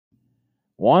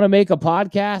Want to make a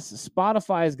podcast?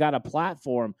 Spotify has got a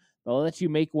platform that lets you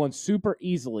make one super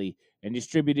easily and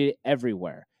distribute it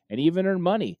everywhere and even earn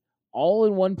money all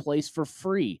in one place for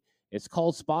free. It's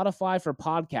called Spotify for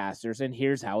Podcasters, and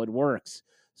here's how it works.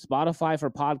 Spotify for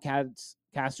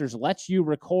Podcasters lets you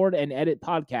record and edit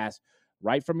podcasts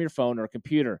right from your phone or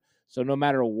computer. So no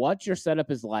matter what your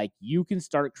setup is like, you can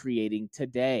start creating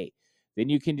today. Then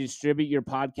you can distribute your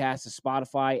podcast to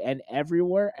Spotify and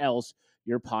everywhere else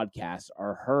your podcasts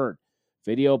are heard.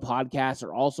 Video podcasts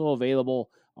are also available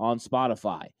on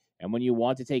Spotify. And when you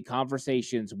want to take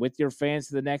conversations with your fans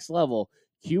to the next level,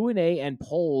 Q&A and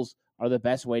polls are the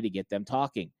best way to get them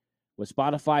talking. With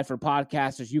Spotify for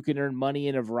Podcasters, you can earn money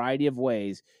in a variety of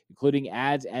ways, including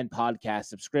ads and podcast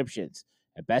subscriptions.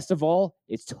 And best of all,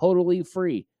 it's totally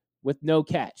free with no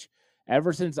catch.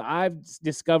 Ever since I've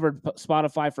discovered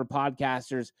Spotify for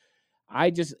Podcasters, I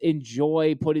just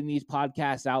enjoy putting these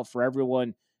podcasts out for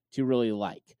everyone to really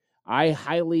like. I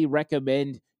highly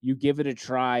recommend you give it a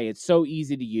try. It's so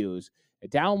easy to use.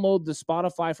 Download the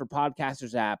Spotify for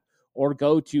Podcasters app or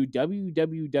go to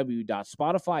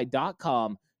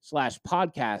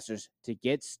www.spotify.com/podcasters to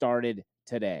get started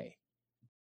today.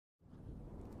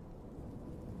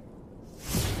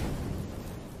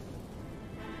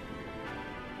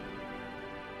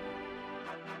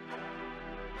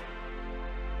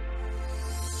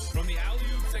 From the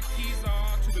alley-oops at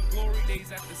Kezar to the glory days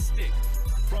at the stick.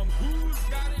 From who's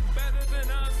got it better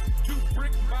than us to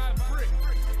brick by brick.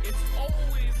 It's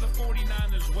always the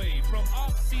 49ers way. From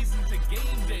off-season to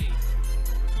game day.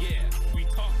 Yeah, we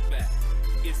talk that.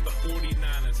 It's the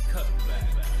 49ers cutback.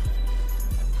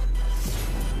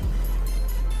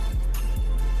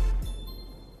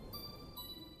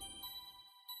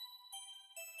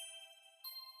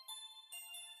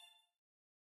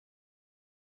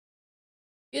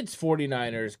 It's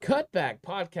 49ers Cutback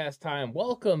podcast time.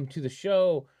 Welcome to the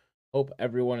show. Hope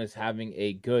everyone is having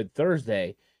a good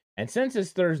Thursday. And since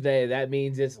it's Thursday, that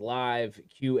means it's live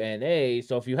Q&A.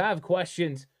 So if you have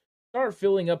questions, start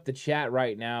filling up the chat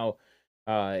right now.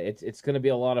 It's going to be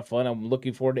a lot of fun. I'm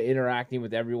looking forward to interacting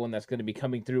with everyone that's going to be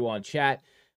coming through on chat.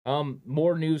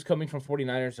 More news coming from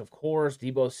 49ers, of course.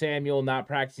 Deebo Samuel not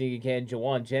practicing again.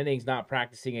 Jennings not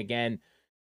practicing again.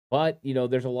 But, you know,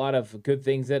 there's a lot of good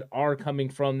things that are coming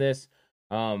from this.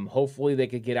 Hopefully they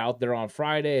could get out there on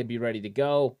Friday and be ready to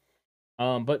go.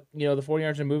 But, you know, the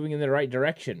 49ers are moving in the right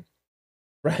direction.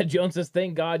 Brad Jones says,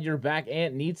 thank God you're back,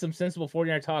 Ant. Need some sensible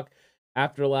 49er talk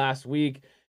after last week.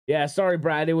 Yeah, sorry,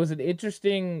 Brad. It was an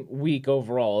interesting week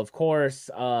overall. Of course,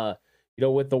 you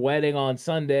know, with the wedding on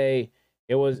Sunday,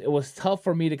 it was tough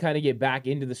for me to kind of get back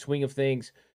into the swing of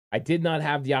things. I did not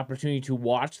have the opportunity to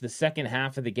watch the second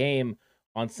half of the game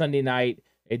on Sunday night.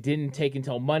 It didn't take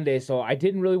until Monday, so I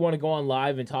didn't really want to go on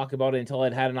live and talk about it until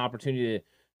I'd had an opportunity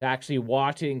to actually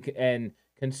watch it and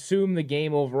consume the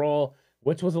game overall,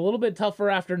 which was a little bit tougher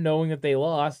after knowing that they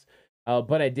lost.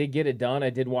 But I did get it done. I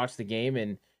did watch the game,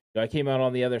 and you know, I came out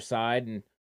on the other side. And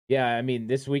yeah, I mean,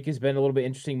 this week has been a little bit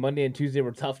interesting. Monday and Tuesday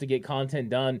were tough to get content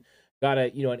done. Got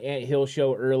an Ant Hill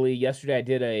show early. Yesterday I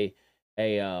did a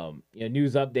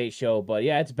news update show. But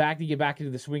yeah, it's back to get back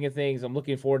into the swing of things. I'm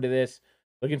looking forward to this.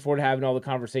 Looking forward to having all the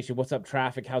conversation. What's up,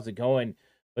 traffic? How's it going?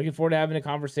 Looking forward to having a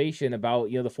conversation about,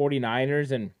 you know, the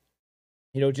 49ers and,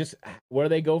 you know, just where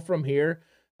they go from here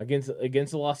against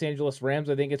the Los Angeles Rams.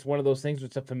 I think it's one of those things.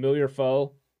 It's a familiar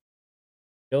foe.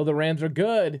 You know, the Rams are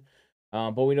good,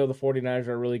 but we know the 49ers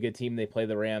are a really good team. They play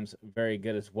the Rams very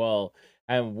good as well.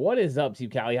 And what is up, Team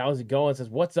Cali? How's it going? It says,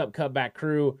 what's up, Cutback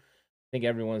crew? I think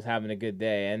everyone's having a good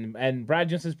day. And Brad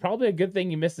Jones says, probably a good thing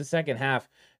you missed the second half.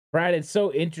 Brad, it's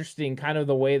so interesting kind of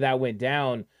the way that went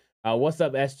down. What's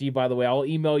up, SG, by the way? I'll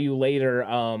email you later.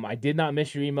 I did not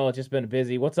miss your email. It's just been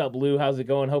busy. What's up, Lou? How's it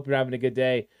going? Hope you're having a good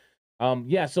day.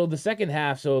 Yeah, so the second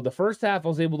half. So the first half I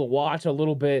was able to watch a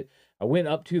little bit. I went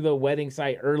up to the wedding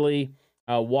site early,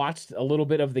 watched a little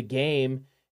bit of the game.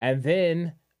 And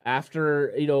then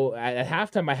after, you know, at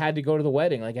halftime, I had to go to the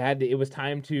wedding. Like it was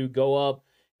time to go up,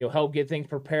 you know, help get things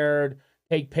prepared,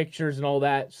 take pictures and all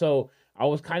that. So I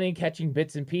was kind of catching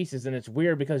bits and pieces, and it's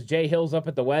weird because Jay Hill's up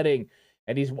at the wedding,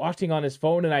 and he's watching on his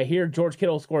phone, and I hear George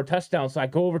Kittle score a touchdown, so I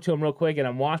go over to him real quick, and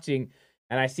I'm watching,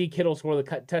 and I see Kittle score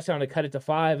the touchdown to cut it to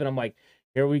 5, and I'm like,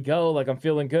 here we go, like I'm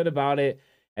feeling good about it,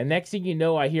 and next thing you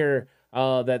know, I hear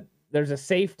that there's a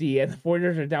safety, and the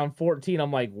 49ers are down 14.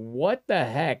 I'm like, what the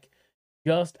heck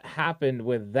just happened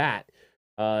with that?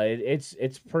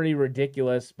 It's pretty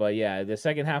ridiculous, but yeah, the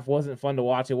second half wasn't fun to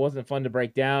watch. It wasn't fun to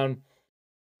break down.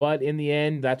 But in the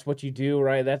end, that's what you do,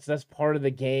 right? That's part of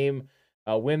the game.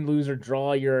 Win, lose, or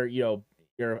draw. You're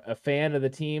a fan of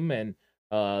the team, and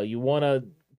you want to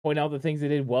point out the things they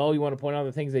did well. You want to point out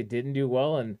the things they didn't do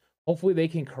well, and hopefully they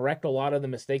can correct a lot of the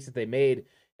mistakes that they made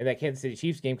in that Kansas City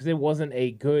Chiefs game because it wasn't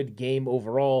a good game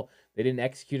overall. They didn't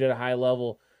execute at a high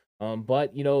level.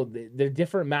 But they're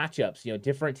different matchups.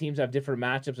 Different teams have different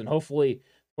matchups, and hopefully,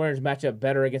 49ers match up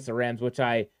better against the Rams, which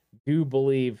I do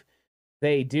believe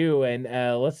they do. And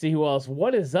let's see who else.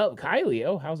 What is up, Kylie?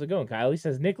 Oh, how's it going, Kylie?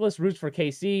 Says Nicholas roots for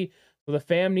KC, so the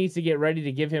fam needs to get ready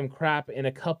to give him crap in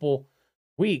a couple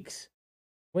weeks.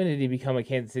 When did he become a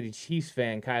Kansas City Chiefs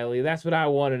fan, Kylie? That's what I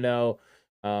want to know.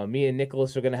 Me and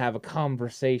Nicholas are going to have a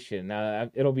conversation.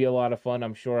 It'll be a lot of fun,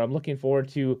 I'm sure. I'm looking forward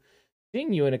to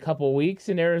seeing you in a couple weeks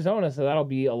in Arizona, so that'll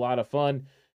be a lot of fun.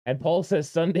 And Paul says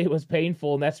Sunday was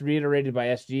painful, and that's reiterated by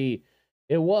SG.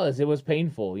 It was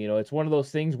painful. It's one of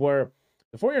those things where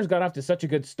the 49ers got off to such a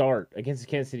good start against the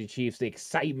Kansas City Chiefs. The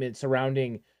excitement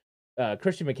surrounding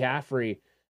Christian McCaffrey, I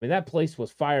mean, that place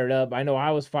was fired up. I know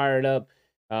I was fired up.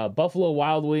 Buffalo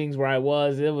Wild Wings, where I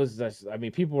was, it was just,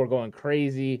 people were going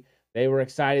crazy. They were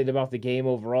excited about the game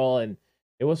overall, and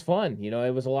it was fun.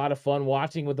 It was a lot of fun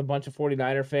watching with a bunch of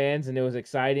 49er fans, and it was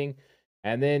exciting.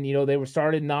 And then, they were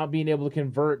started not being able to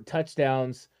convert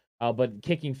touchdowns, but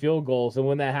kicking field goals. And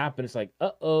when that happened, it's like,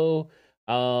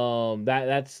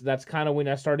 that's kind of when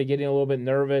I started getting a little bit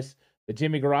nervous. The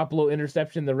Jimmy Garoppolo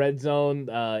interception in the red zone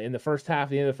in the first half,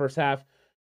 the end of the first half,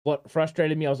 what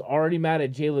frustrated me, I was already mad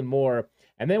at Jalen Moore.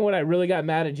 And then when I really got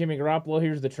mad at Jimmy Garoppolo,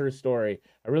 here's the true story.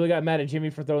 I really got mad at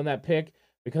Jimmy for throwing that pick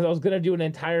because I was going to do an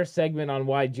entire segment on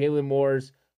why Jalen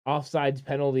Moore's offsides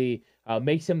penalty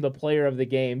makes him the player of the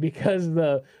game because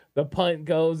the punt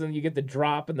goes and you get the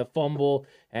drop and the fumble,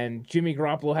 and Jimmy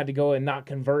Garoppolo had to go and not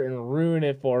convert and ruin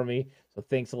it for me. So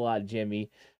thanks a lot,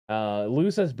 Jimmy. Lou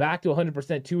says back to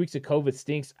 100%. 2 weeks of COVID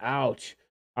stinks. Ouch.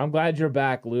 I'm glad you're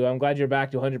back, Lou. I'm glad you're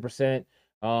back to 100%.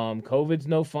 COVID's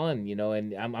no fun,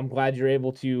 and I'm glad you're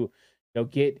able to,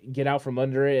 get out from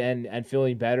under it and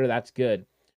feeling better. That's good.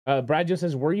 Brad just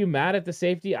says, were you mad at the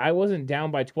safety? I wasn't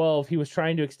down by 12. He was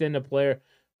trying to extend the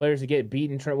players to get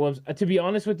beaten. Trent Williams. To be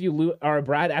honest with you, Lou, or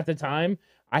Brad, at the time,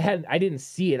 I didn't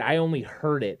see it. I only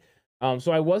heard it.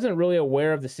 So I wasn't really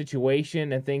aware of the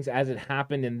situation and things as it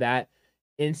happened in that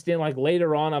instant. Like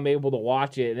later on, I'm able to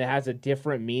watch it and it has a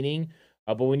different meaning.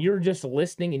 But when you're just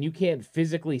listening and you can't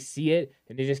physically see it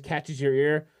and it just catches your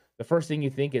ear, the first thing you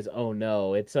think is, oh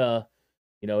no, it's a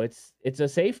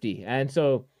safety. And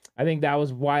so I think that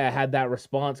was why I had that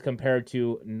response compared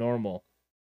to normal.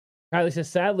 Kylie says,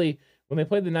 sadly, when they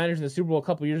played the Niners in the Super Bowl a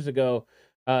couple years ago,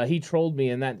 he trolled me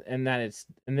and then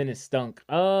it stunk.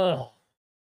 Oh,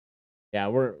 yeah,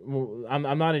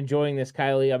 I'm not enjoying this,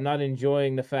 Kylie. I'm not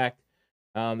enjoying the fact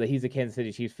that he's a Kansas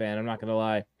City Chiefs fan. I'm not gonna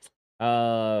lie.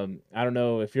 I don't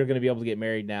know if you're going to be able to get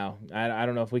married now. I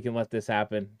don't know if we can let this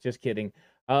happen. Just kidding.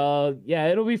 Yeah,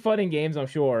 it'll be fun in games, I'm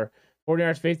sure.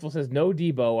 49ers Faithful says, no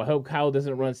Deebo. I hope Kyle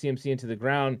doesn't run CMC into the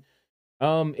ground.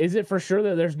 Is it for sure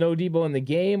that there's no Deebo in the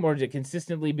game, or is it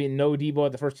consistently been no Deebo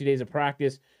at the first 2 days of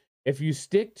practice? If you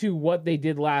stick to what they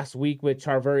did last week with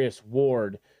Charvarius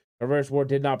Ward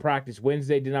did not practice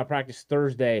Wednesday, did not practice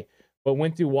Thursday, but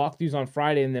went through walkthroughs on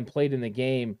Friday and then played in the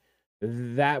game.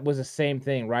 That was the same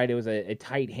thing, right? It was a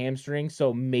tight hamstring,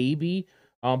 so maybe.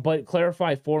 But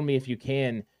clarify for me if you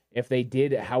can, if they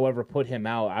did, however, put him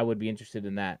out. I would be interested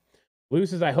in that. Lou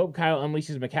says, I hope Kyle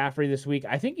unleashes McCaffrey this week.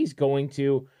 I think he's going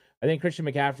to. I think Christian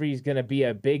McCaffrey is going to be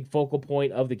a big focal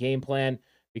point of the game plan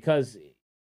because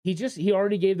he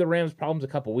already gave the Rams problems a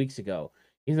couple weeks ago.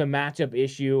 He's a matchup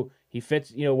issue. He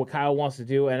fits, what Kyle wants to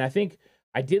do. And I think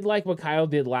I did like what Kyle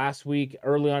did last week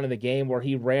early on in the game where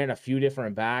he ran a few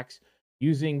different backs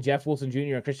using Jeff Wilson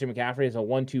Jr. and Christian McCaffrey as a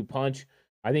 1-2 punch.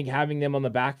 I think having them in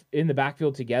the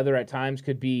backfield together at times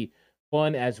could be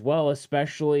fun as well,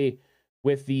 especially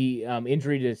with the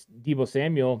injury to Deebo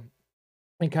Samuel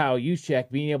and Kyle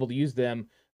Juszczyk. Being able to use them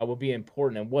will be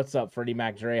important. And what's up, Freddie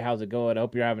McDre? How's it going? I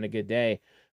hope you're having a good day.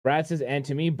 Brad says, and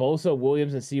to me, Bosa,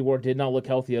 Williams, and Seward did not look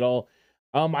healthy at all.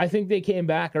 I think they came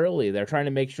back early. They're trying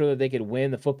to make sure that they could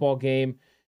win the football game.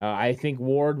 I think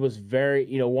Ward was very,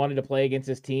 wanted to play against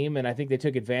his team, and I think they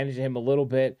took advantage of him a little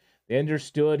bit. They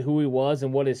understood who he was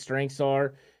and what his strengths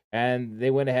are, and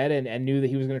they went ahead and knew that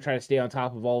he was going to try to stay on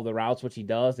top of all of the routes, which he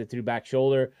does. They threw back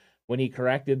shoulder. When he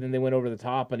corrected, then they went over the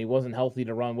top, and he wasn't healthy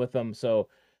to run with them. So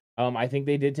I think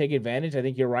they did take advantage. I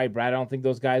think you're right, Brad. I don't think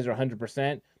those guys are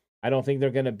 100%. I don't think they're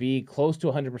going to be close to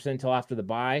 100% until after the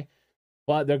bye.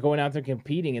 But they're going out there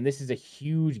competing, and this is a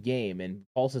huge game. And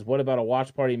Paul says, what about a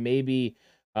watch party? Maybe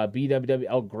BWW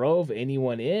Elk Grove,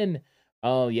 anyone in?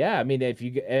 Yeah, I mean, if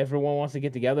everyone wants to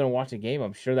get together and watch a game,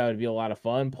 I'm sure that would be a lot of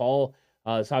fun. Paul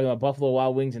is talking about Buffalo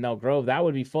Wild Wings and Elk Grove. That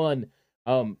would be fun.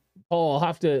 Paul, I'll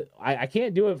have to. I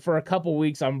can't do it for a couple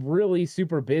weeks. I'm really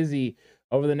super busy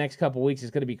over the next couple weeks.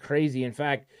 It's going to be crazy. In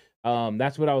fact,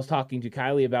 that's what I was talking to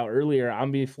Kylie about earlier. I'm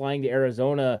gonna be flying to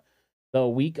Arizona the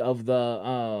week of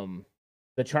the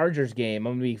Chargers game.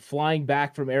 I'm gonna be flying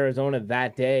back from Arizona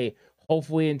that day,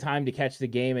 hopefully in time to catch the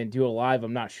game and do a live.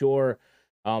 I'm not sure.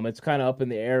 It's kind of up in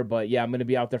the air, but yeah, I'm gonna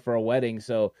be out there for a wedding.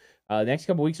 So the next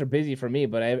couple weeks are busy for me.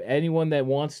 But anyone that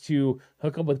wants to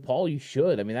hook up with Paul, you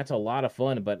should. I mean, that's a lot of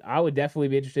fun. But I would definitely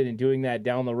be interested in doing that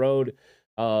down the road.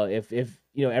 If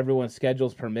everyone's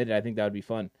schedules permitted, I think that would be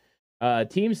fun.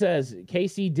 Team says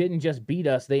KC didn't just beat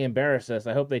us; they embarrassed us.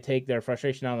 I hope they take their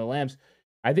frustration out on the Lambs.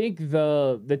 I think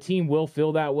the team will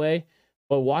feel that way.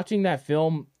 But watching that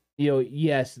film,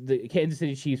 yes, the Kansas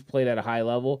City Chiefs played at a high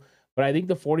level, but I think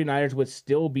the 49ers would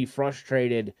still be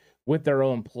frustrated with their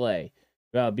own play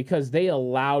because they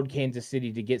allowed Kansas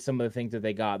City to get some of the things that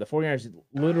they got. The 49ers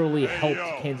literally helped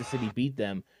Kansas City beat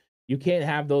them. You can't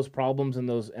have those problems and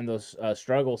those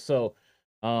struggles. So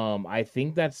I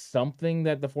think that's something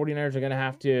that the 49ers are going to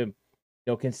have to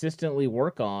consistently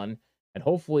work on, and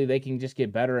hopefully they can just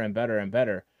get better and better and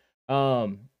better.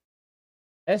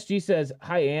 SG says,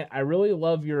 "Hi, Ant. I really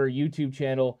love your YouTube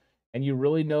channel, and you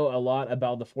really know a lot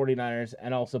about the 49ers,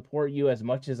 and I'll support you as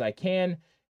much as I can,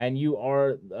 and you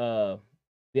are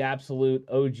the absolute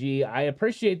OG. I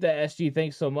appreciate that, SG.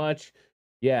 Thanks so much.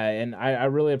 Yeah, and I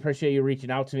really appreciate you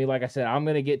reaching out to me. Like I said, I'm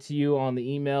going to get to you on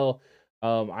the email.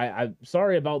 I'm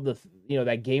sorry about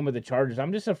that game with the Chargers.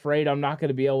 I'm just afraid I'm not going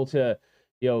to be able to,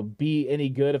 be any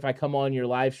good if I come on your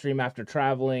live stream after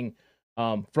traveling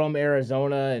from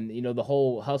Arizona and, the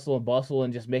whole hustle and bustle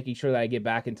and just making sure that I get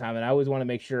back in time. And I always want to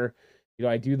make sure,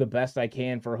 I do the best I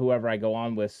can for whoever I go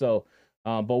on with. So,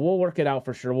 but we'll work it out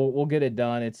for sure. We'll get it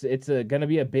done. It's going to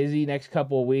be a busy next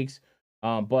couple of weeks.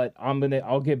 But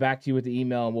I'll get back to you with the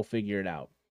email and we'll figure it out.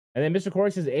 And then Mr.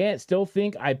 Corey says, Ant, still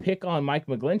think I pick on Mike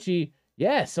McGlinchey?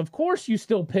 Yes, of course you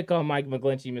still pick on Mike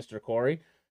McGlinchey, Mr. Corey.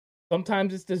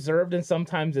 Sometimes it's deserved and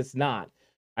sometimes it's not.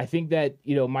 I think that,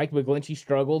 Mike McGlinchey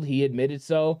struggled. He admitted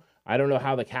so. I don't know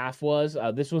how the calf was.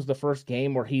 This was the first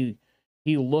game where he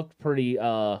looked pretty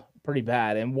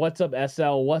bad. And what's up,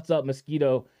 SL? What's up,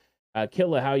 Mosquito?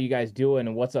 Killa, how you guys doing?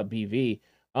 And what's up, BV?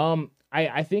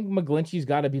 I think McGlinchey's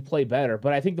got to be play better,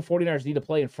 but I think the 49ers need to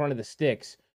play in front of the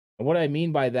sticks. And what I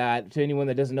mean by that, to anyone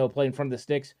that doesn't know, play in front of the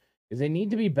sticks, is they need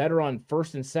to be better on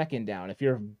first and second down. If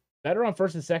you're better on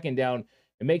first and second down,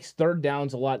 it makes third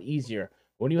downs a lot easier.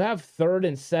 When you have 3rd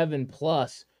and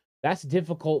 7+, that's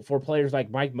difficult for players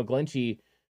like Mike McGlinchey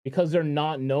because they're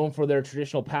not known for their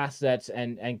traditional pass sets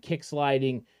and kick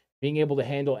sliding, being able to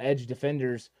handle edge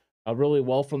defenders really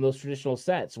well from those traditional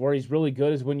sets. Where he's really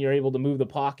good is when you're able to move the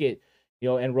pocket,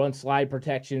 and run slide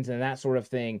protections and that sort of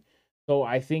thing. So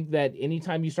I think that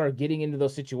anytime you start getting into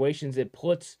those situations, it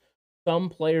puts some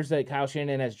players that Kyle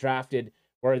Shanahan has drafted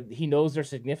where he knows they're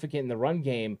significant in the run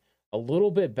game a little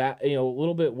bit a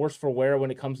little bit worse for wear when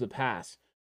it comes to pass.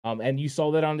 And you saw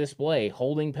that on display.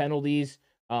 Holding penalties,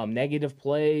 negative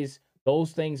plays,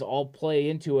 those things all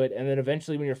play into it. And then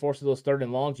eventually when you're forced to those 3rd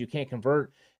and longs, you can't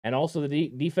convert. And also the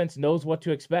defense knows what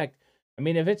to expect. I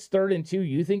mean, if it's 3rd and 2,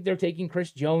 you think they're taking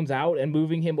Chris Jones out and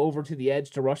moving him over to the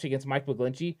edge to rush against Mike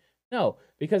McGlinchey? No,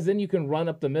 because then you can run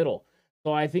up the middle.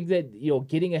 So I think that,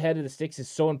 getting ahead of the sticks is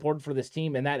so important for this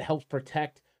team, and that helps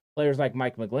protect players like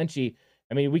Mike McGlinchey.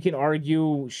 I mean, we can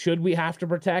argue, should we have to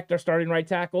protect our starting right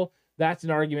tackle? That's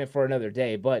an argument for another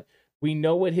day, but we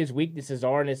know what his weaknesses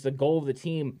are, and it's the goal of the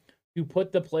team to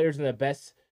put the players in the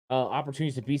best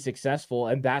opportunities to be successful,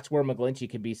 and that's where McGlinchey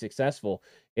can be successful,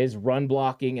 is run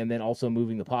blocking and then also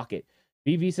moving the pocket.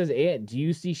 BV says, Ant, do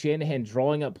you see Shanahan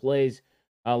drawing up plays,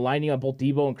 lining up both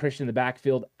Deebo and Christian in the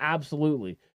backfield?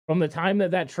 Absolutely. From the time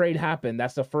that trade happened,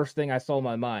 that's the first thing I saw in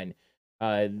my mind.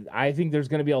 I think there's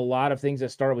going to be a lot of things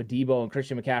that start with Deebo and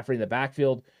Christian McCaffrey in the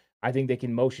backfield. I think they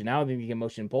can motion out. I think they can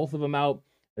motion both of them out.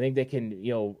 I think they can,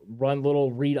 run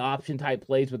little read option type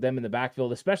plays with them in the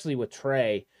backfield, especially with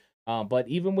Trey. But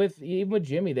even with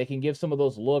Jimmy, they can give some of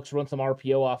those looks, run some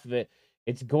RPO off of it.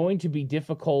 It's going to be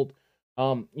difficult,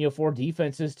 for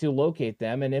defenses to locate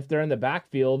them. And if they're in the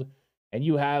backfield and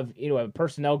you have, a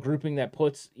personnel grouping that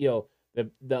puts, the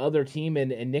other team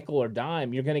in nickel or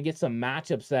dime, you're going to get some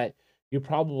matchups that you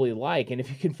probably like. And if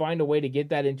you can find a way to get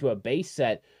that into a base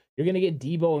set, you're going to get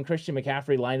Deebo and Christian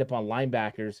McCaffrey lined up on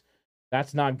linebackers.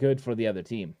 That's not good for the other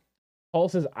team. Paul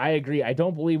says, I agree. I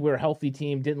don't believe we're a healthy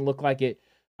team. Didn't look like it.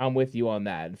 I'm with you on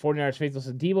that. And 49ers Faithful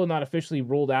says, Deebo not officially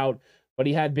ruled out, but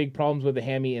he had big problems with the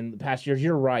hammy in the past years.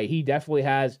 You're right. He definitely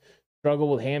has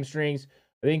struggled with hamstrings.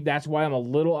 I think that's why I'm a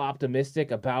little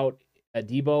optimistic about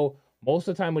Deebo. Most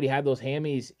of the time when he had those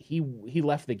hammies, he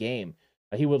left the game.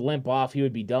 he would limp off, he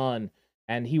would be done,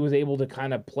 and he was able to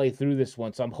kind of play through this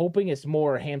one. So I'm hoping it's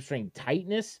more hamstring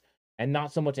tightness and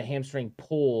not so much a hamstring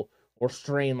pull or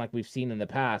strain like we've seen in the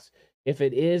past. If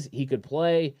it is, he could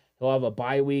play. He'll have a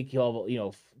bye week. He'll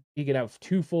have, he could have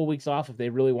 2 full weeks off if they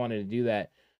really wanted to do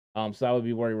that. So that would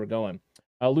be where we're going.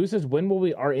 Lou says, when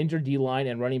will our injured D line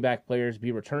and running back players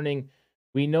be returning?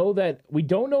 We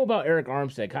don't know about Eric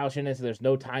Armstead. Kyle Shanahan said there's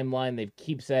no timeline. They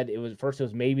keep said it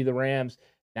was maybe the Rams.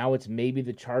 Now it's maybe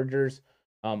the Chargers.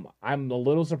 I'm a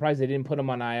little surprised they didn't put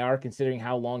him on IR considering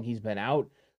how long he's been out.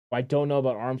 But I don't know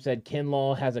about Armstead.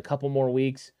 Kinlaw has a couple more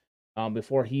weeks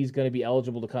before he's going to be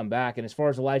eligible to come back. And as far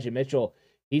as Elijah Mitchell,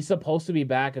 he's supposed to be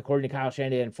back according to Kyle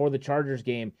Shanahan for the Chargers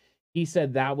game. He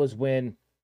said that was when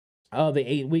the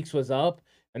 8 weeks was up,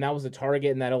 and that was the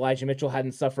target, and that Elijah Mitchell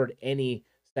hadn't suffered any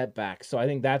setbacks. So I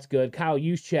think that's good. Kyle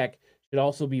Juszczyk should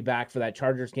also be back for that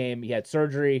Chargers game. He had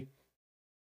surgery,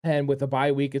 and with the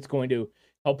bye week, it's going to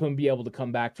help him be able to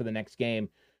come back for the next game.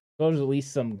 So there's at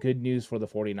least some good news for the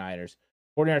 49ers.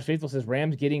 49ers Faithful says,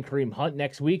 Rams getting Kareem Hunt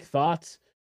next week. Thoughts?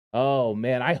 Oh,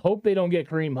 man, I hope they don't get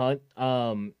Kareem Hunt.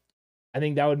 I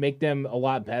think that would make them a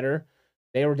lot better.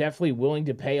 They were definitely willing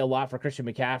to pay a lot for Christian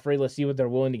McCaffrey. Let's see what they're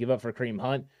willing to give up for Kareem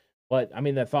Hunt. But I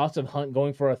mean, the thoughts of Hunt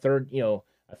going for a third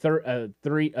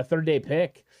day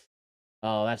pick,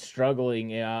 oh, that's struggling.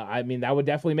 Yeah, I mean, that would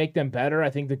definitely make them better. I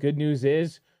think the good news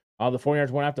is the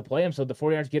 49ers won't have to play him. So if the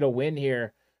 49ers get a win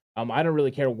here, I don't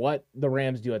really care what the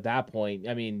Rams do at that point.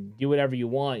 I mean, do whatever you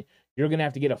want. You're going to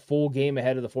have to get a full game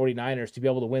ahead of the 49ers to be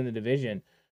able to win the division.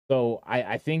 So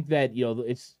I think that,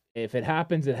 if it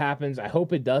happens, it happens. I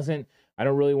hope it doesn't. I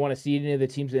don't really want to see any of the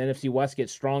teams in the NFC West get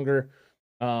stronger.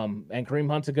 And Kareem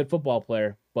Hunt's a good football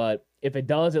player. But if it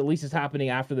does, at least it's happening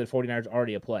after the 49ers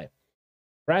already play.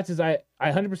 Brad says, I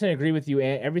 100% agree with you,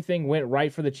 and everything went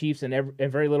right for the Chiefs, and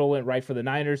very little went right for the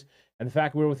Niners. And the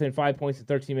fact we were within 5 points in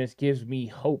 13 minutes gives me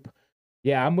hope.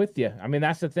 Yeah, I'm with you. I mean,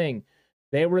 that's the thing.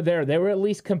 They were there. They were at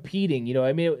least competing.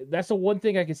 That's the one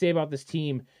thing I can say about this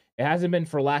team. It hasn't been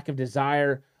for lack of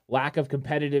desire, lack of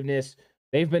competitiveness.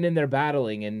 They've been in there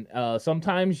battling, and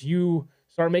sometimes you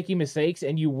start making mistakes,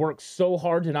 and you work so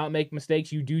hard to not make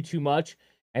mistakes, you do too much,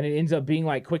 and it ends up being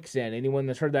like quicksand. Anyone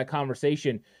that's heard that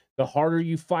conversation, the harder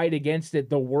you fight against it,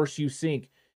 the worse you sink.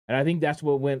 And I think that's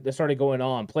that started going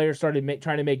on. Players started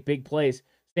trying to make big plays.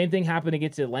 Same thing happened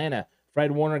against Atlanta.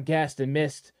 Fred Warner guessed and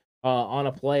missed on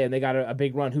a play, and they got a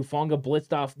big run. Hufanga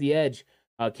blitzed off the edge,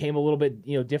 came a little bit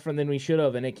different than we should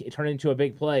have, and it turned into a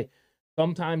big play.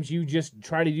 Sometimes you just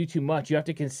try to do too much. You have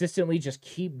to consistently just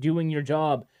keep doing your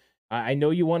job. I know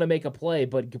you want to make a play,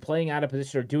 but playing out of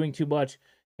position or doing too much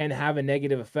can have a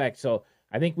negative effect. So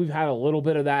I think we've had a little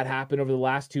bit of that happen over the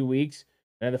last 2 weeks,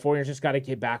 and the 49ers just got to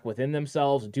get back within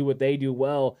themselves, do what they do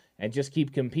well, and just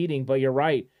keep competing. But you're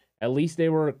right. At least they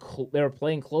were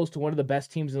playing close to one of the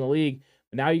best teams in the league.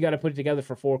 But now you got to put it together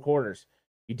for 4 quarters.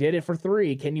 You did it for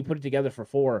 3. Can you put it together for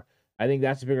 4? I think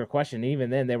that's a bigger question. Even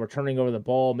then, they were turning over the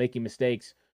ball, making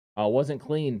mistakes. Wasn't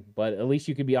clean, but at least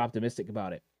you could be optimistic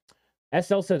about it.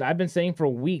 SL says, I've been saying for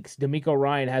weeks, DeMeco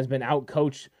Ryan has been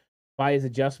out-coached by his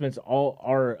adjustments all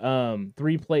our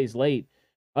 3 plays late.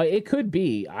 It could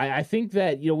be. I think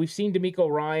that, we've seen DeMeco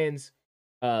Ryan's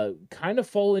kind of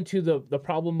fall into the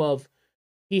problem of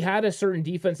he had a certain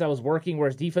defense that was working where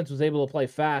his defense was able to play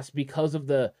fast because of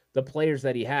the players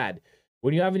that he had.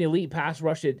 When you have an elite pass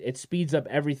rush, it speeds up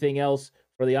everything else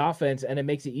for the offense, and it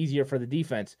makes it easier for the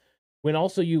defense. When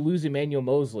also you lose Emmanuel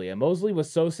Moseley. And Moseley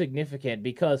was so significant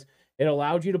because it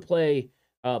allowed you to play,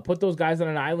 put those guys on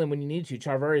an island when you need to,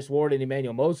 Charvarius Ward and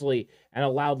Emmanuel Moseley, and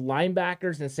allowed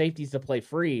linebackers and safeties to play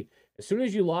free. As soon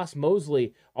as you lost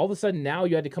Moseley, all of a sudden now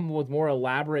you had to come up with more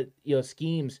elaborate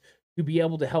schemes to be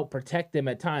able to help protect them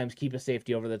at times, keep a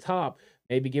safety over the top,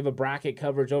 maybe give a bracket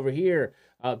coverage over here,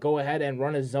 go ahead and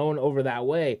run a zone over that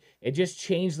way. It just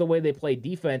changed the way they play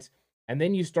defense, and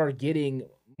then you start getting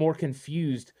more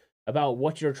confused about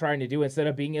what you're trying to do instead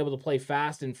of being able to play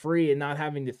fast and free and not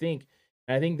having to think.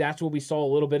 And I think that's what we saw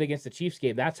a little bit against the Chiefs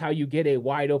game. That's how you get a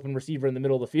wide open receiver in the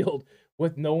middle of the field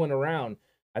with no one around.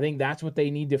 I think that's what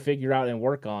they need to figure out and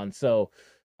work on. So,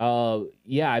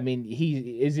 yeah, I mean,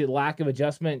 is it lack of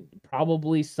adjustment?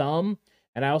 Probably some.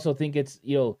 And I also think it's,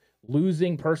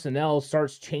 losing personnel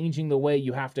starts changing the way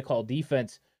you have to call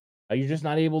defense. You're just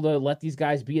not able to let these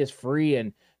guys be as free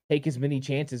and take as many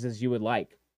chances as you would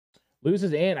like.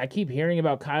 Loses, and I keep hearing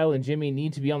about Kyle and Jimmy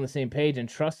need to be on the same page and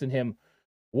trust in him.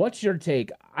 What's your take?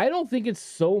 I don't think it's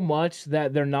so much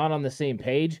that they're not on the same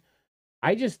page.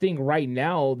 I just think right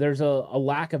now there's a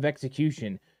lack of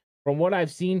execution. From what I've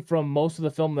seen from most of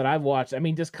the film that I've watched, I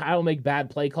mean, does Kyle make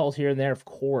bad play calls here and there? Of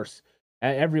course.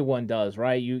 Everyone does,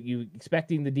 right? You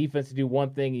expecting the defense to do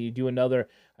one thing and you do another.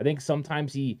 I think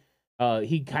sometimes he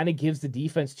kind of gives the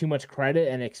defense too much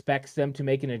credit and expects them to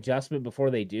make an adjustment before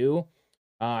they do.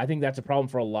 I think that's a problem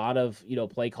for a lot of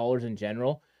play callers in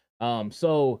general.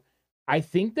 So I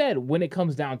think that when it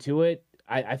comes down to it,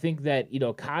 I think that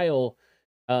Kyle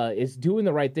is doing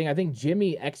the right thing. I think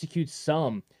Jimmy executes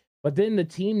some, but then the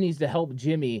team needs to help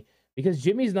Jimmy because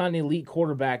Jimmy's not an elite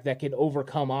quarterback that can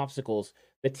overcome obstacles.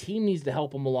 The team needs to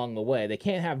help him along the way. They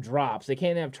can't have drops. They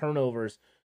can't have turnovers.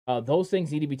 Those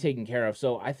things need to be taken care of.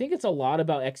 So I think it's a lot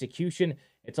about execution.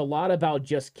 It's a lot about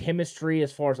just chemistry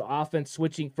as far as offense,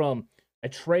 switching from a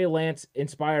Trey Lance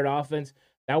inspired offense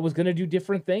that was going to do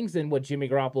different things than what Jimmy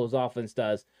Garoppolo's offense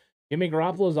does. Jimmy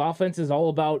Garoppolo's offense is all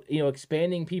about,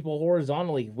 expanding people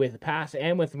horizontally with pass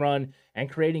and with run and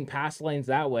creating pass lanes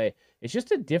that way. It's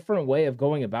just a different way of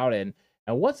going about it.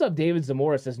 And what's up, David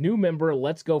Zamora says, new member,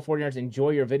 let's go 49ers. Enjoy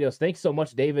your videos. Thanks so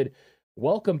much, David.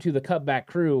 Welcome to the Cutback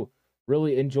crew.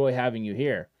 Really enjoy having you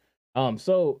here.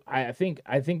 So I think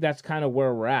that's kind of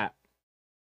where we're at.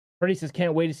 Freddie says,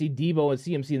 can't wait to see Deebo and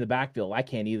CMC in the backfield. I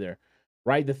can't either,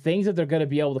 right? The things that they're going to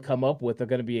be able to come up with are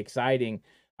going to be exciting.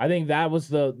 I think that was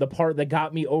the part that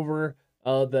got me over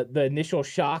the initial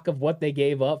shock of what they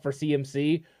gave up for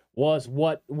CMC was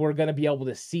what we're going to be able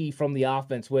to see from the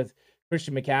offense with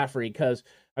Christian McCaffrey. Because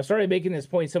I started making this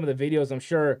point in some of the videos. I'm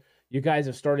sure you guys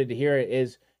have started to hear it.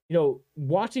 Is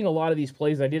watching a lot of these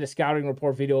plays. I did a scouting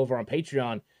report video over on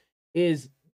Patreon. Is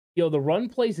the run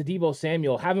plays of Deebo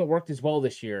Samuel haven't worked as well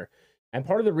this year. And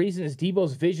part of the reason is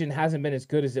Deebo's vision hasn't been as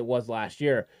good as it was last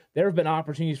year. There have been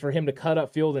opportunities for him to cut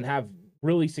up field and have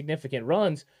really significant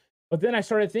runs. But then I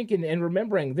started thinking and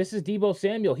remembering, this is Deebo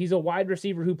Samuel. He's a wide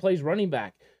receiver who plays running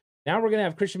back. Now we're going to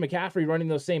have Christian McCaffrey running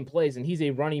those same plays, and he's a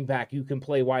running back who can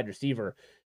play wide receiver.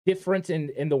 Difference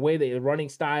in the way the running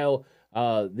style,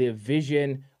 the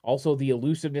vision, also the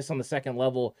elusiveness on the second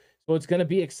level. So it's going to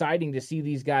be exciting to see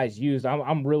these guys used.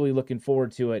 I'm really looking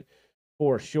forward to it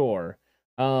for sure.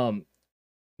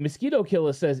 Mosquito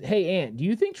Killer says, hey, Ant, do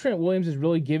you think Trent Williams is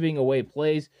really giving away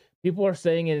plays? People are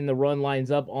saying it in the run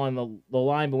lines up on the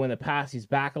line, but when the pass, he's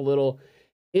back a little.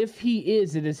 If he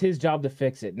is, it is his job to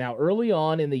fix it. Now, early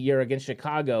on in the year against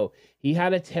Chicago, he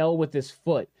had a tail with his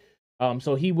foot.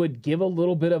 So he would give a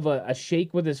little bit of a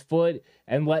shake with his foot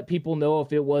and let people know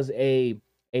if it was a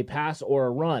pass or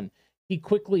a run. He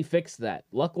quickly fixed that.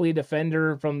 Luckily, a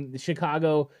defender from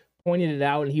Chicago pointed it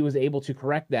out, and he was able to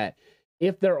correct that.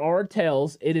 If there are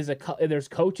tells, there's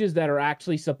coaches that are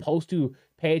actually supposed to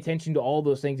pay attention to all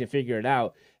those things and figure it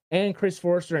out. And Chris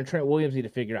Forrester and Trent Williams need to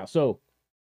figure it out. So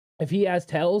if he has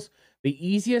tells, the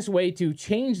easiest way to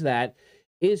change that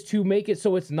is to make it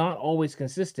so it's not always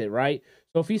consistent, right?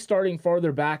 So if he's starting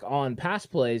farther back on pass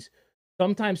plays,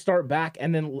 sometimes start back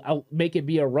and then make it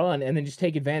be a run and then just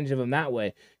take advantage of them that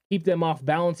way. Keep them off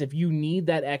balance. If you need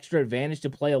that extra advantage to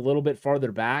play a little bit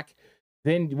farther back,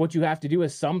 then what you have to do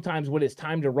is sometimes when it's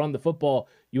time to run the football,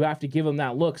 you have to give them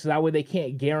that look. So that way they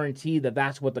can't guarantee that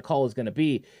that's what the call is going to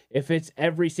be. If it's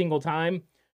every single time,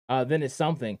 then it's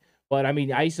something. But I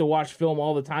mean, I used to watch film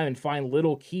all the time and find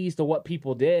little keys to what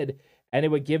people did, and it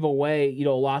would give away,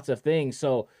 lots of things.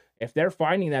 So if they're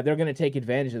finding that, they're going to take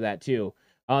advantage of that too.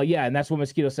 Yeah, and that's what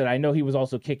Mosquito said. I know he was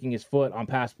also kicking his foot on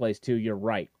pass plays too. You're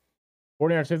right.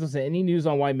 49ers said, any news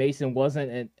on why Mason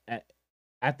wasn't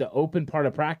at the open part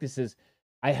of practices?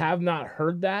 I have not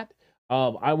heard that.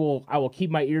 I will keep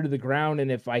my ear to the ground,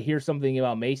 and if I hear something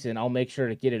about Mason, I'll make sure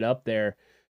to get it up there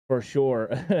for sure.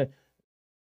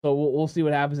 So we'll see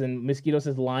what happens. And Mosquito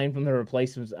says, line from the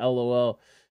replacements, LOL.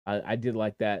 I did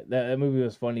like that. That movie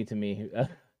was funny to me. I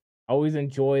always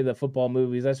enjoy the football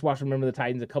movies. I just watched Remember the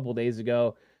Titans a couple days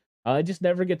ago. It just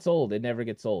never gets old. It never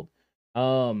gets old.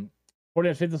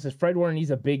 49ers says, Fred Warner needs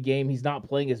a big game. He's not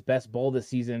playing his best ball this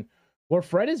season. Where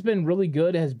Fred has been really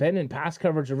good, has been in pass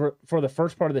coverage for the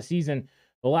first part of the season.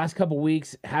 The last couple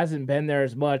weeks hasn't been there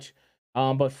as much.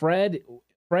 But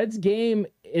Fred's game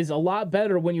is a lot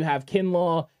better when you have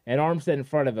Kinlaw and Armstead in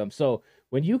front of him. So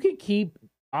when you can keep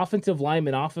offensive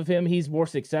linemen off of him, he's more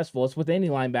successful. It's with any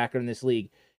linebacker in this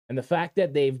league. And the fact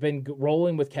that they've been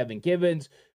rolling with Kevin Givens,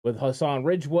 with Hassan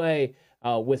Ridgeway,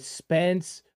 with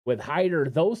Spence, with Hyder,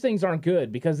 those things aren't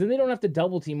good because then they don't have to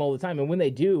double team all the time. And when they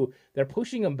do, they're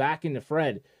pushing him back into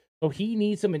Fred. So he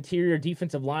needs some interior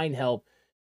defensive line help,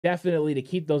 definitely, to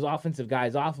keep those offensive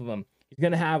guys off of him. He's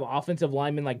going to have offensive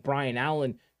linemen like Brian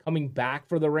Allen coming back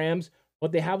for the Rams,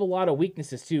 but they have a lot of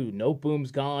weaknesses too. No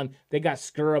Boom's gone. They got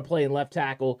Skura playing left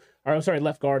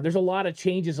guard. There's a lot of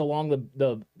changes along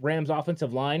the Rams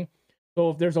offensive line.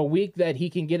 So if there's a week that he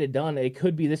can get it done, it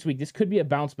could be this week. This could be a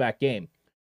bounce back game.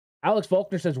 Alex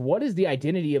Faulkner says, what is the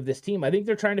identity of this team? I think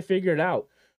they're trying to figure it out.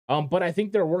 But I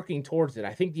think they're working towards it.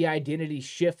 I think the identity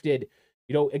shifted,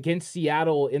 against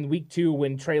Seattle in week 2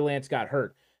 when Trey Lance got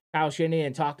hurt. Kyle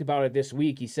Shanahan talked about it this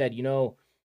week. He said,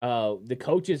 the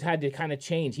coaches had to kind of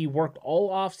change. He worked all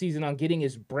offseason on getting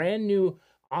his brand new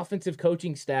offensive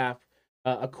coaching staff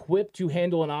equipped to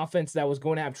handle an offense that was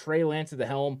going to have Trey Lance at the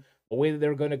helm, the way that they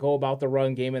were going to go about the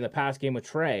run game and the pass game with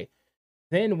Trey.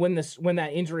 Then when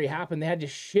that injury happened, they had to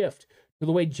shift to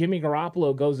the way Jimmy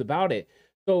Garoppolo goes about it.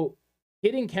 So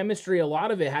hitting chemistry, a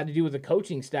lot of it had to do with the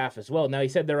coaching staff as well. Now, he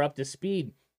said they're up to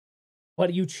speed,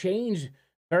 but you change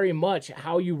very much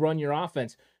how you run your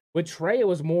offense. With Trey, it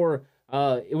was more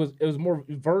it was more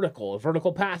vertical, a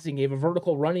vertical passing game, a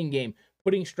vertical running game,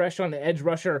 putting stress on the edge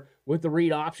rusher with the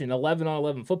read option,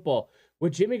 11-on-11 football.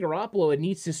 With Jimmy Garoppolo, it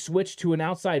needs to switch to an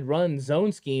outside run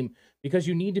zone scheme because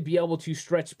you need to be able to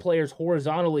stretch players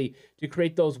horizontally to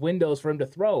create those windows for him to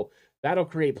throw. That'll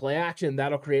create play action.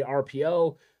 That'll create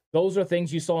RPO. Those are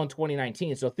things you saw in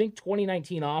 2019. So think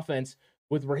 2019 offense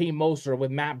with Raheem Mostert, with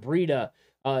Matt Breida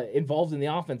involved in the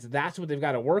offense. That's what they've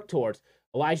got to work towards.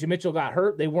 Elijah Mitchell got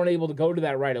hurt. They weren't able to go to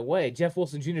that right away. Jeff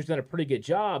Wilson Jr. has done a pretty good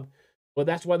job, but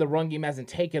that's why the run game hasn't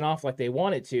taken off like they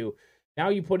want it to. Now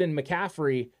you put in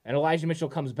McCaffrey and Elijah Mitchell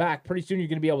comes back. Pretty soon you're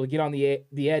going to be able to get on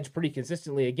the edge pretty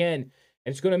consistently again.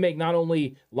 And it's going to make not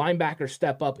only linebackers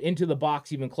step up into the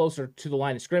box even closer to the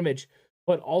line of scrimmage,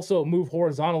 but also move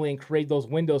horizontally and create those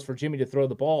windows for Jimmy to throw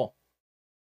the ball.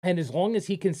 And as long as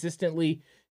he consistently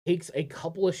takes a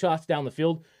couple of shots down the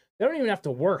field, they don't even have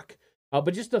to work.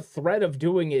 But just the threat of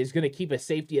doing it is going to keep a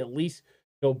safety at least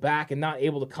go back and not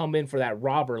able to come in for that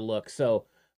robber look. So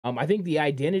I think the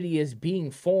identity is being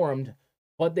formed,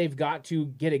 but they've got to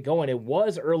get it going. It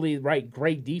was early, right?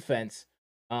 Great defense.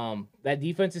 That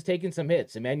defense is taking some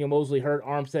hits. Emmanuel Mosley hurt,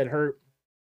 Armstead hurt.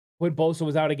 When Bosa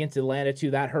was out against Atlanta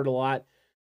too, that hurt a lot.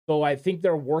 So I think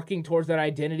they're working towards that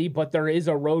identity, but there is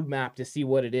a roadmap to see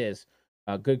what it is.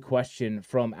 Good question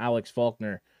from Alex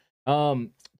Faulkner.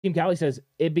 Team Cali says,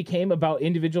 it became about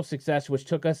individual success, which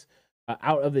took us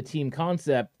out of the team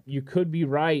concept. You could be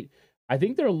right. I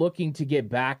think they're looking to get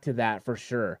back to that for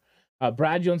sure.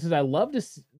 Brad Jones says, I love to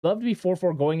be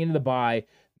 4-4 going into the bye.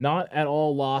 Not at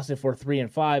all lost if we're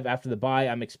 3-5 after the bye.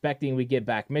 I'm expecting we get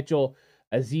back Mitchell,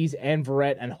 Aziz, and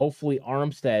Verrett, and hopefully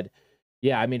Armstead.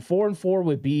 Yeah, I mean, 4-4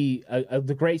 would be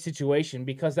the great situation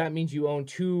because that means you own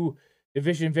 2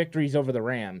 division victories over the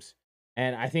Rams.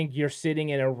 And I think you're sitting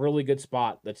in a really good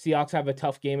spot. The Seahawks have a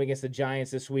tough game against the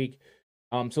Giants this week.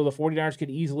 So the 49ers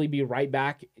could easily be right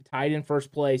back tied in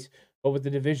first place. But with the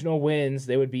divisional wins,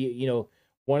 they would be,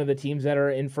 one of the teams that are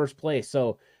in first place.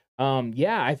 So,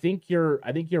 I think you're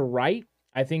right.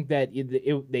 I think that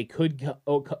they could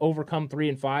overcome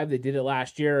 3-5. They did it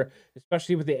last year,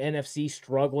 especially with the NFC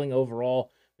struggling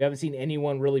overall. We haven't seen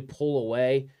anyone really pull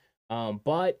away,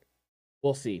 but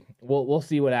we'll see. We'll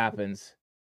see what happens.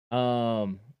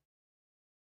 Frank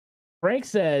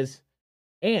says,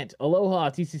 Ant, aloha,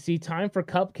 TCC, time for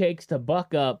cupcakes to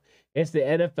buck up. It's the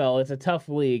NFL. It's a tough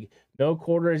league. No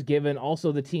quarter is given.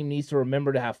 Also, the team needs to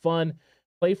remember to have fun.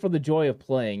 Play for the joy of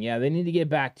playing. Yeah, they need to get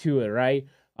back to it, right?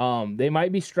 They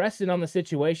might be stressing on the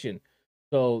situation.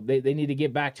 So they need to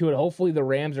get back to it. Hopefully the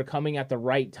Rams are coming at the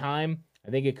right time. I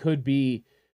think it could be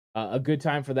a good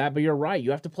time for that. But you're right.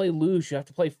 You have to play loose. You have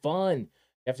to play fun.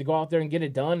 You have to go out there and get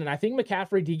it done. And I think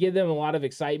McCaffrey did give them a lot of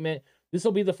excitement. This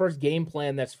will be the first game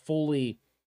plan that's fully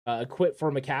equipped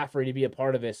for McCaffrey to be a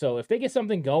part of it. So if they get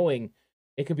something going,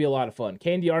 it could be a lot of fun.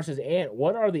 KNDR says, Ant,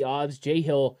 what are the odds Jay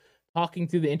Hill talking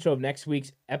through the intro of next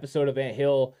week's episode of Ant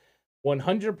Hill?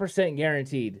 100%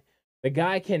 guaranteed. The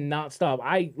guy cannot stop.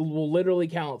 I will literally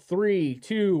count 3,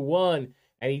 2, 1,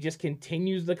 and he just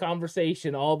continues the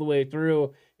conversation all the way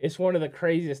through. It's one of the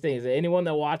craziest things. Anyone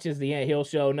that watches the Ant Hill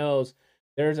show knows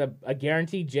there's a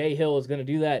guarantee Jay Hill is going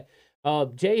to do that.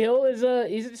 Jay Hill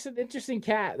he's just an interesting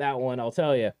cat, that one, I'll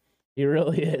tell you. He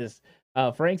really is.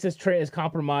 Frank says Trent is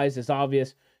compromised. It's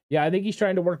obvious. Yeah, I think he's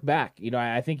trying to work back.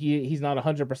 I think he's not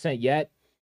 100% yet.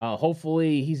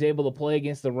 Hopefully he's able to play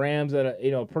against the Rams at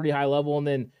a pretty high level, and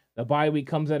then the bye week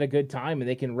comes at a good time and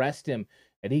they can rest him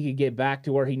and he could get back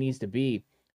to where he needs to be.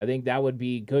 I think that would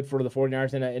be good for the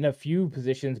 49ers in a few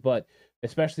positions, but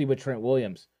especially with Trent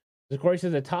Williams. Corey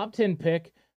says a top 10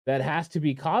 pick that has to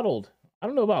be coddled. I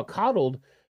don't know about coddled,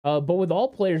 but with all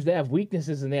players, they have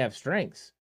weaknesses and they have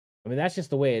strengths. I mean, that's just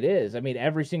the way it is. I mean,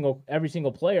 every single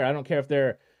player, I don't care if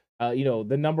they're,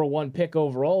 the number 1 pick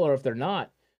overall or if they're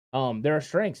not. There are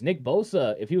strengths. Nick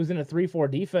Bosa, if he was in a 3-4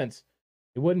 defense,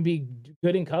 it wouldn't be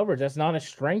good in coverage. That's not a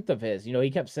strength of his.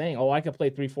 He kept saying, I could play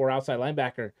 3-4 outside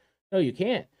linebacker. No, you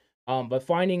can't. but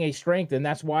finding a strength, and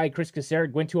that's why Chris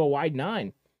Kaserik went to a wide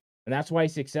 9, and that's why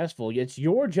he's successful. It's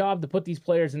your job to put these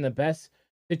players in the best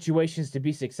situations to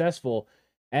be successful,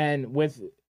 and with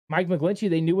Mike McGlinchey,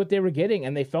 they knew what they were getting,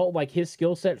 and they felt like his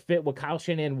skill set fit what Kyle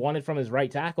Shanahan wanted from his right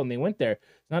tackle, and they went there.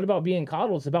 It's not about being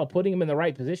coddled. It's about putting him in the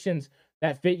right positions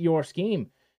that fit your scheme.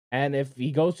 And if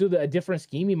he goes to a different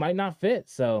scheme, he might not fit.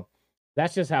 So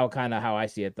that's just how I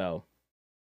see it, though.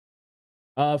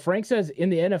 Frank says in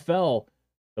the NFL,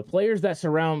 the players that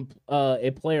surround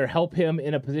a player help him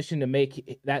in a position to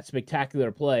make that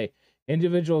spectacular play.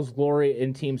 Individuals glory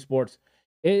in team sports.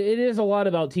 It is a lot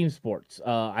about team sports.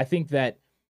 I think that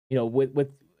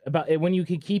with about when you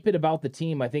can keep it about the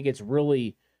team, I think it's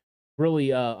really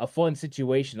a fun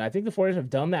situation. I think the 49ers have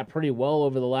done that pretty well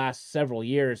over the last several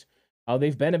years.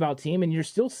 They've been about team, and you're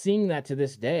still seeing that to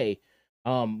this day.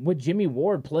 With Jimmy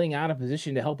Ward playing out of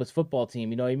position to help his football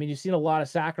team. You've seen a lot of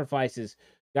sacrifices.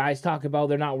 Guys talk about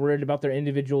they're not worried about their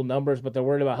individual numbers, but they're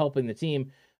worried about helping the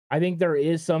team. I think there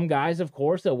is some guys, of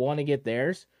course, that want to get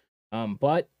theirs.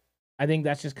 But I think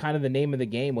that's just kind of the name of the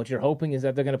game. What you're hoping is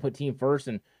that they're going to put team first,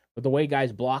 and with the way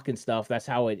guys block and stuff, that's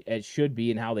how it should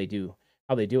be and how they do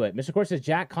it. Mr. Court says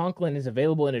Jack Conklin is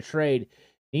available in a trade.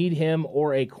 Need him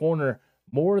or a corner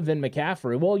more than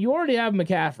McCaffrey. Well, you already have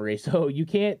McCaffrey, so you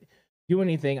can't do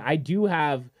anything. I do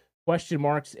have question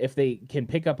marks if they can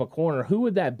pick up a corner. Who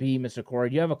would that be, Mr. Corey?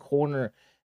 Do you have a corner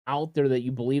out there that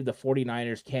you believe the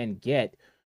 49ers can get?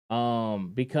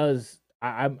 Because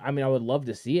I would love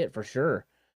to see it for sure.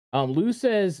 Lou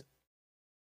says,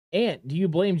 Ant, do you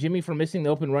blame Jimmy for missing the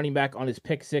open running back on his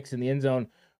pick 6 in the end zone?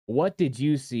 What did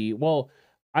you see? Well,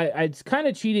 it's kind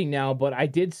of cheating now, but I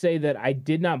did say that I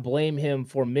did not blame him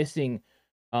for missing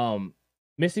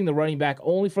the running back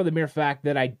only for the mere fact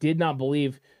that I did not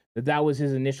believe that was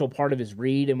his initial part of his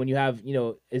read. And when you have,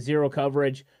 a zero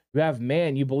coverage,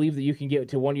 you believe that you can get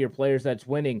to one of your players that's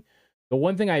winning. The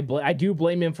one thing I do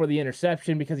blame him for the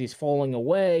interception because he's falling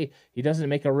away. He doesn't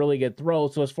make a really good throw.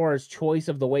 So as far as choice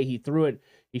of the way he threw it,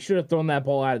 he should have thrown that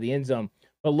ball out of the end zone.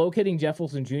 But locating Jeff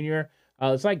Wilson Jr.,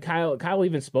 it's like Kyle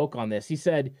even spoke on this. He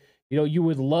said, you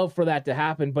would love for that to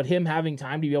happen, but him having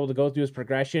time to be able to go through his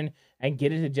progression and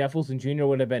get it to Jeff Wilson Jr.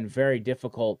 would have been very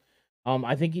difficult.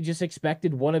 I think he just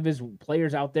expected one of his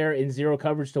players out there in zero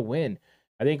coverage to win.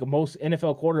 I think most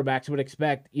NFL quarterbacks would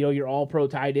expect, your all-pro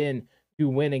tight end to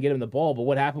win and get him the ball. But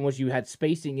what happened was you had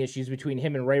spacing issues between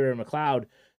him and Ray McLeod.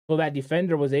 So that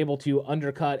defender was able to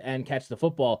undercut and catch the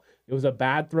football. It was a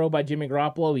bad throw by Jimmy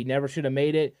Garoppolo. He never should have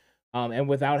made it. And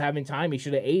without having time, he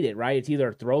should have ate it, right? It's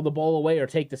either throw the ball away or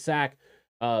take the sack.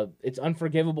 It's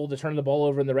unforgivable to turn the ball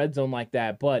over in the red zone like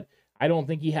that. But I don't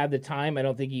think he had the time. I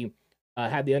don't think he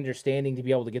had the understanding to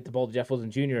be able to get the ball to Jeff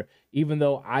Wilson Jr., even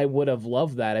though I would have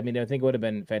loved that. I think it would have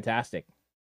been fantastic.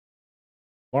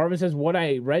 Marvin says, what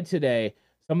I read today,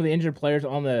 some of the injured players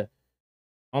on the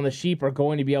sheep are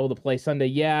going to be able to play Sunday.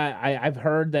 Yeah, I've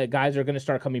heard that guys are going to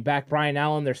start coming back. Brian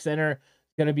Allen, their center,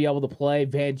 is going to be able to play.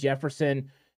 Van Jefferson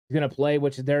is going to play,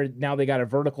 which now they got a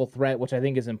vertical threat, which I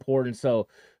think is important. So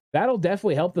that'll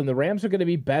definitely help them. The Rams are going to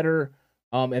be better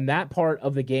in that part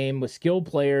of the game with skilled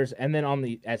players and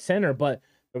then at center, but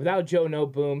without Joe No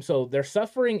Boom. So they're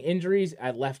suffering injuries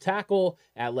at left tackle,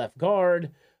 at left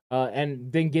guard,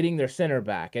 and then getting their center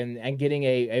back and getting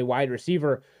a wide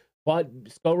receiver. But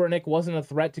Skowronek wasn't a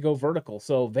threat to go vertical.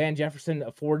 So Van Jefferson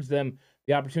affords them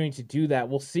the opportunity to do that.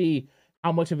 We'll see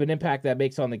how much of an impact that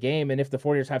makes on the game and if the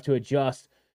 49ers have to adjust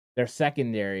their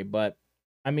secondary. But,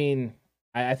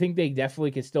 I think they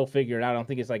definitely can still figure it out. I don't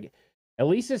think it's like, at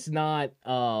least it's not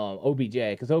OBJ,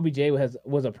 because OBJ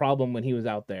was a problem when he was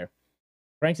out there.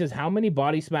 Frank says, how many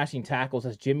body-smashing tackles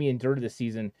has Jimmy endured this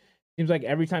season? Seems like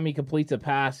every time he completes a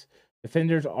pass,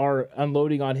 defenders are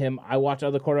unloading on him. I watch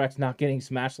other quarterbacks not getting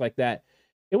smashed like that.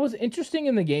 It was interesting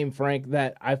in the game, Frank,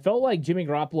 that I felt like Jimmy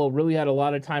Garoppolo really had a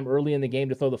lot of time early in the game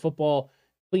to throw the football,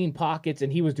 clean pockets,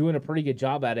 and he was doing a pretty good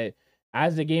job at it.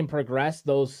 As the game progressed,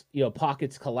 those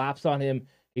pockets collapsed on him.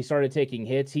 He started taking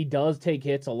hits. He does take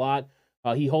hits a lot.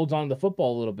 He holds on to the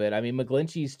football a little bit.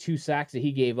 McGlinchey's 2 sacks that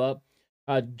he gave up,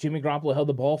 Jimmy Garoppolo held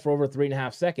the ball for over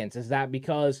 3.5 seconds. Is that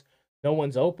because no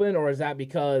one's open, or is that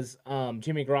because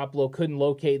Jimmy Garoppolo couldn't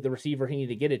locate the receiver he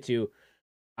needed to get it to?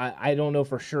 I don't know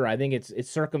for sure. I think it's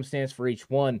circumstance for each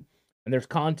one, and there's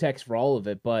context for all of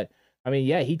it. But,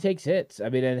 he takes hits.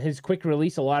 And his quick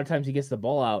release, a lot of times he gets the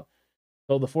ball out.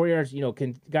 So the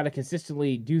 49ers, got to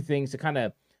consistently do things to kind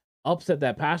of upset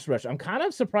that pass rush. I'm kind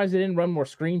of surprised they didn't run more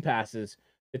screen passes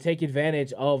to take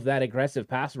advantage of that aggressive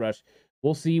pass rush.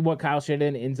 We'll see what Kyle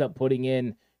Shanahan ends up putting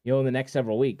in the next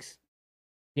several weeks.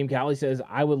 Team Cali says,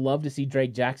 I would love to see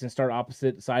Drake Jackson start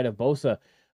opposite side of Bosa.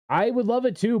 I would love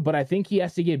it too, but I think he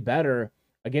has to get better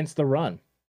against the run.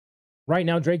 Right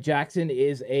now, Drake Jackson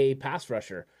is a pass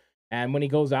rusher. And when he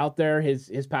goes out there, his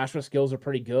pass rush skills are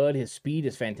pretty good. His speed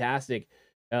is fantastic.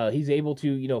 He's able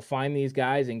to, find these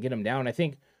guys and get them down. I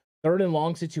think third and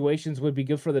long situations would be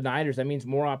good for the Niners. That means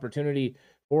more opportunity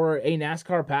for a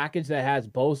NASCAR package that has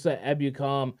Bosa,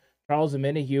 Ebukam, Charles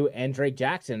Omenihu, and Drake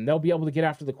Jackson. They'll be able to get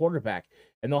after the quarterback,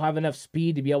 and they'll have enough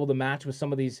speed to be able to match with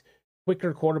some of these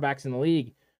quicker quarterbacks in the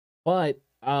league. But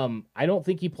I don't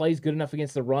think he plays good enough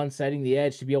against the run, setting the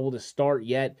edge to be able to start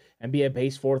yet and be a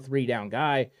base 4-3 down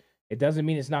guy. It doesn't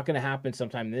mean it's not going to happen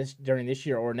sometime during this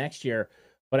year or next year,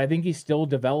 but I think he's still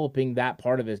developing that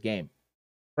part of his game.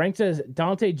 Frank says,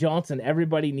 Dante Johnson,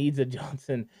 everybody needs a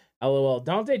Johnson. LOL.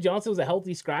 Dante Johnson was a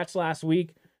healthy scratch last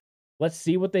week. Let's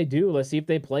see what they do. Let's see if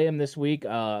they play him this week.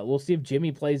 We'll see if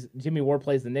Jimmy Ward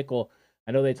plays the nickel.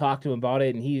 I know they talked to him about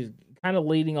it, and he's kind of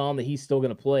leading on that he's still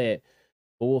going to play it.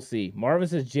 But we'll see. Marvin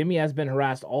says Jimmy has been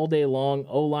harassed all day long.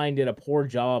 O-line did a poor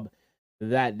job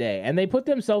that day. And they put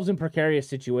themselves in precarious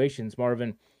situations,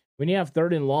 Marvin. When you have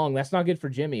third and long, that's not good for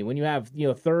Jimmy. When you have,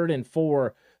 third and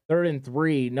 4, third and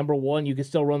 3, number one, you can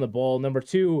still run the ball. Number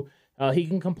two, he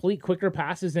can complete quicker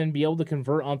passes and be able to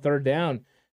convert on third down.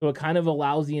 So it kind of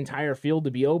allows the entire field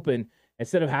to be open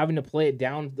instead of having to play it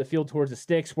down the field towards the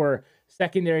sticks, where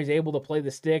secondary is able to play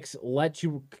the sticks, let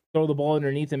you throw the ball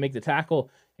underneath and make the tackle,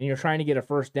 and you're trying to get a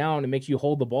first down. It makes you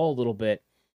hold the ball a little bit.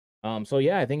 So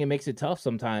yeah, I think it makes it tough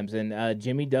sometimes. And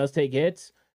Jimmy does take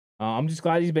hits. I'm just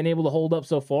glad he's been able to hold up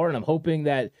so far, and I'm hoping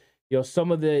that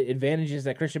some of the advantages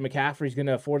that Christian McCaffrey is going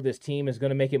to afford this team is going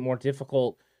to make it more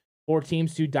difficult for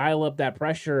teams to dial up that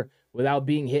pressure without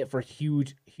being hit for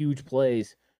huge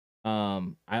plays.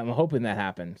 I'm hoping that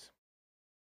happens.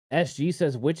 SG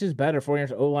says, which is better,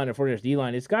 49ers O-line or 49ers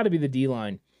D-line? It's got to be the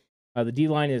D-line. The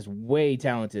D-line is way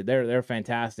talented. They're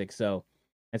fantastic. So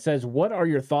it says, what are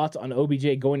your thoughts on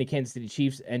OBJ going to Kansas City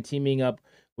Chiefs and teaming up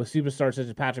with superstars such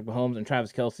as Patrick Mahomes and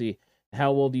Travis Kelce?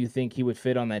 How well do you think he would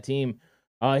fit on that team?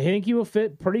 I think he will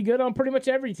fit pretty good on pretty much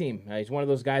every team. He's one of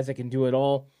those guys that can do it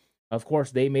all. Of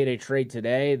course, they made a trade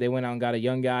today. They went out and got a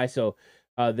young guy. So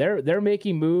they're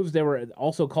making moves. They were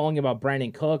also calling about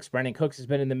Brandon Cooks. Brandon Cooks has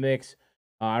been in the mix.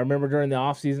 I remember during the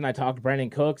offseason, I talked to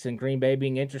Brandon Cooks and Green Bay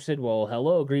being interested. Well,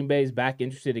 hello, Green Bay's back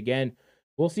interested again.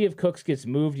 We'll see if Cooks gets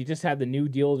moved. He just had the new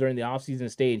deal during the offseason to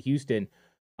stay in Houston.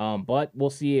 But we'll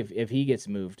see if he gets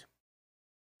moved.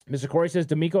 Mr. Corey says,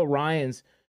 D'Amico Ryans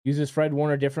uses Fred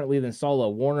Warner differently than Sala.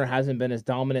 Warner hasn't been as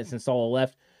dominant since Sala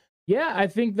left. Yeah, I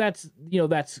think that's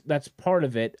part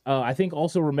of it. I think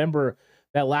also remember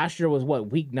that last year was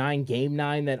week 9, game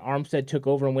 9 that Armstead took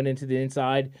over and went into the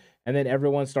inside. And then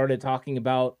everyone started talking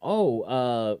about,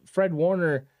 Fred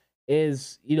Warner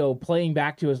is, playing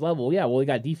back to his level. Yeah, well, he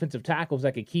got defensive tackles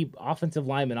that could keep offensive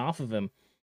linemen off of him.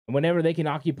 And whenever they can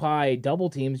occupy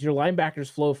double teams, your linebackers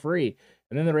flow free.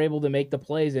 And then they're able to make the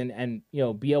plays and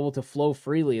be able to flow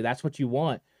freely. That's what you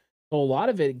want. So a lot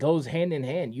of it goes hand in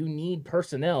hand. You need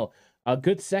personnel. A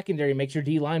good secondary makes your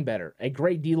D-line better. A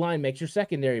great D-line makes your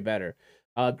secondary better.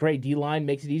 A great D-line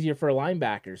makes it easier for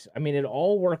linebackers. I mean, it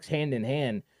all works hand in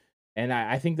hand. And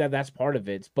I think that's part of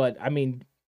it. But, I mean,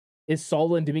 is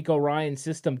Sala and D'Amico Ryan's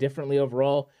system differently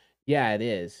overall? Yeah, it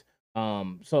is.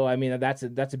 So, I mean, that's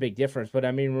a big difference. But,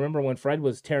 I mean, remember when Fred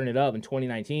was tearing it up in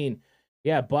 2019?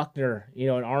 Yeah, Buckner, and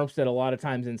Armstead a lot of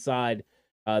times inside.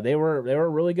 They were a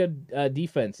really good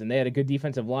defense, and they had a good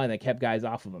defensive line that kept guys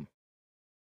off of them.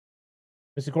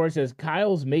 Mr. Corey says,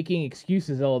 Kyle's making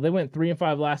excuses. Oh, they went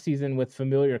 3-5 last season with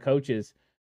familiar coaches.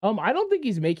 I don't think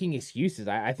he's making excuses.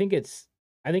 I think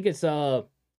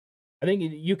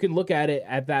you can look at it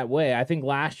at that way. I think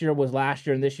last year was last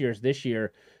year and this year is this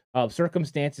year.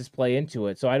 Circumstances play into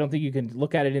it. So I don't think you can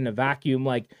look at it in a vacuum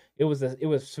like it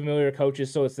was familiar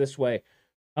coaches, so it's this way.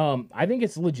 I think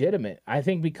it's legitimate. I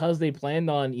think because they planned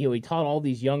on, he taught all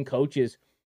these young coaches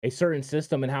a certain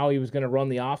system and how he was going to run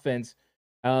the offense.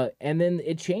 And then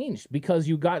it changed because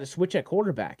you got to switch at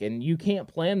quarterback and you can't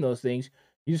plan those things.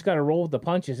 You just got to roll with the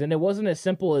punches. And it wasn't as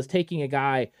simple as taking a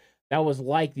guy that was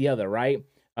like the other, right?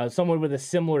 Someone with a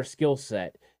similar skill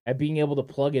set at being able to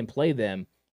plug and play them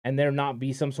and there not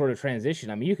be some sort of transition.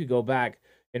 I mean, you could go back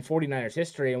in 49ers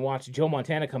history and watch Joe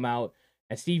Montana come out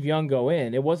and Steve Young go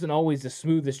in. It wasn't always the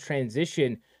smoothest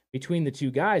transition between the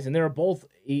two guys, and they were both,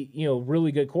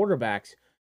 really good quarterbacks.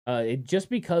 Just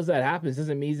because that happens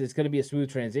doesn't mean it's going to be a smooth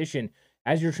transition.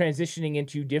 As you're transitioning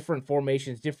into different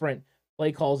formations, different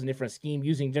play calls, and different scheme,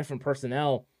 using different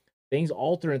personnel, things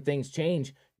alter and things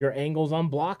change. Your angles on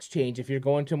blocks change if you're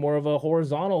going to more of a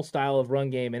horizontal style of run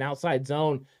game, an outside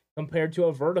zone compared to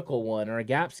a vertical one or a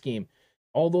gap scheme.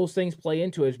 All those things play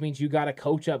into it, which means you got to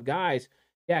coach up guys.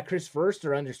 yeah, Chris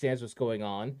Foerster understands what's going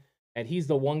on, and he's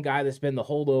the one guy that's been the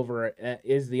holdover,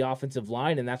 is the offensive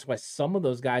line, and that's why some of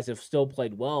those guys have still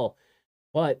played well.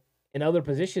 But in other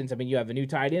positions, I mean, you have a new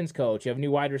tight ends coach, you have a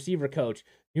new wide receiver coach,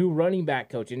 new running back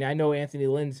coach, and I know Anthony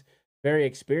Lynn's very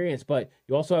experienced, but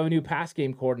you also have a new pass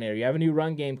game coordinator, you have a new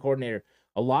run game coordinator,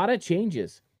 a lot of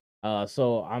changes.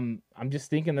 So I'm just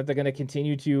thinking that they're going to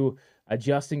continue to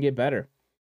adjust and get better.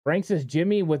 Frank says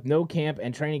Jimmy with no camp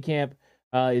and training camp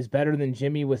is better than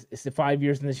Jimmy with 5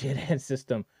 years in the Shanahan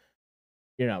system.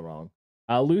 You're not wrong.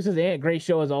 Lou says, great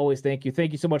show as always. Thank you.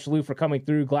 Thank you so much, Lou, for coming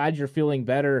through. Glad you're feeling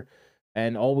better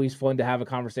and always fun to have a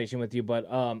conversation with you. But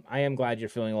I am glad you're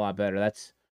feeling a lot better.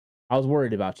 I was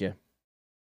worried about you.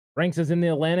 Frank says, in the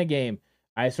Atlanta game,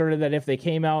 I asserted that if they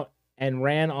came out and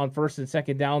ran on first and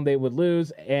second down, they would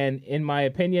lose. And in my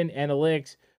opinion,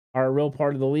 analytics are a real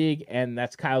part of the league, and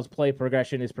that's Kyle's play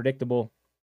progression is predictable.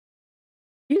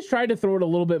 He's tried to throw it a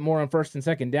little bit more on first and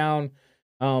second down,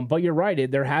 but you're right.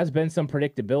 There has been some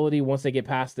predictability once they get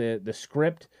past the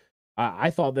script.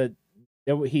 I thought that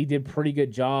he did pretty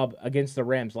good job against the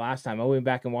Rams last time. I went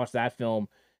back and watched that film,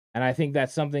 and I think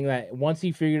that's something that once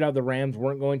he figured out the Rams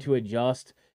weren't going to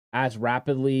adjust as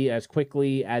rapidly, as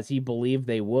quickly as he believed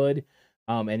they would,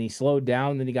 and he slowed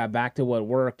down, then he got back to what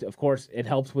worked. Of course, it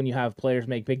helps when you have players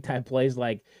make big-time plays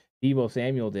like Deebo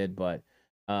Samuel did, but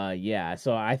yeah.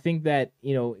 So I think that,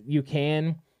 you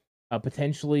can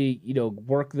potentially,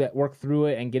 work through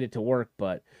it and get it to work,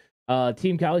 but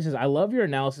Team Cali says, I love your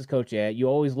analysis, Coach Ant. You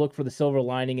always look for the silver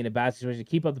lining in a bad situation.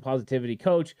 Keep up the positivity,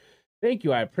 Coach. Thank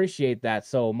you. I appreciate that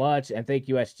so much. And thank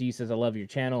you, SG says, I love your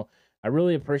channel. I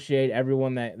really appreciate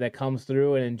everyone that comes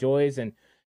through and enjoys. And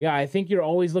yeah, I think you're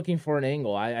always looking for an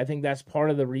angle. I think that's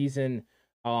part of the reason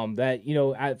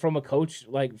that, from a coach,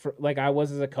 like I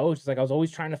was as a coach, it's like I was always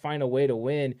trying to find a way to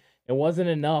win. It wasn't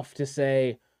enough to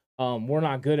say, we're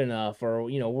not good enough, or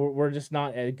we're just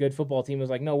not a good football team. It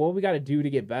was like, no, what we got to do to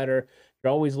get better.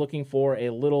 You're always looking for a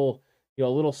little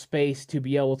space to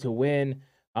be able to win,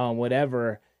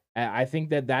 whatever. I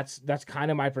think that's kind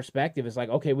of my perspective. It's like,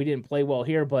 okay, we didn't play well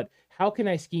here, but how can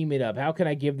I scheme it up? How can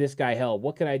I give this guy help?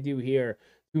 What can I do here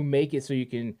to make it so you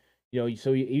can,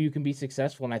 so you can be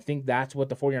successful? And I think that's what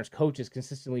the 49ers coaches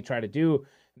consistently try to do.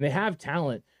 And they have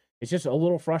talent. It's just a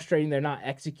little frustrating they're not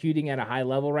executing at a high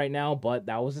level right now, but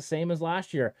that was the same as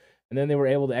last year. And then they were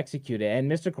able to execute it.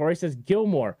 And Mr. Corey says,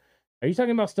 Gilmore. Are you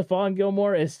talking about Stephon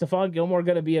Gilmore? Is Stephon Gilmore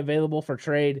going to be available for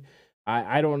trade?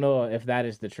 I don't know if that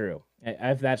is true.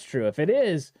 If that's true. If it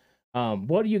is,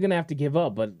 what are you going to have to give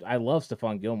up? But I love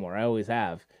Stephon Gilmore. I always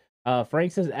have.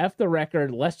 Frank says, F the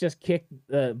record. Let's just kick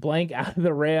the blank out of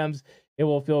the Rams. It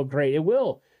will feel great. It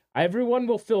will. Everyone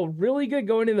will feel really good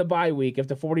going into the bye week if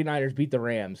the 49ers beat the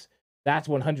Rams. That's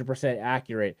 100%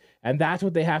 accurate. And that's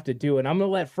what they have to do. And I'm going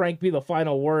to let Frank be the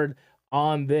final word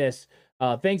on this.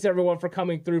 Thanks, everyone, for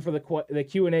coming through for the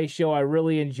Q&A show. I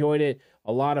really enjoyed it.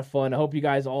 A lot of fun. I hope you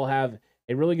guys all have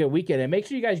a really good weekend. And make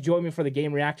sure you guys join me for the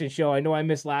game reaction show. I know I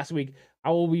missed last week. I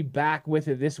will be back with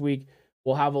it this week.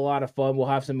 We'll have a lot of fun. We'll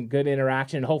have some good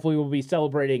interaction. Hopefully, we'll be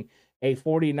celebrating a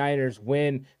 49ers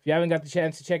win. If you haven't got the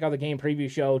chance to check out the game preview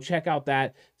show, check out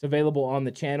that. It's available on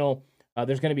the channel.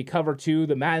 There's going to be cover 2,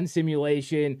 the Madden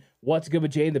simulation, what's good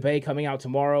with Jay in the Bay coming out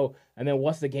tomorrow, and then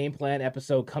what's the game plan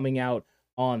episode coming out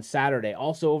on Saturday.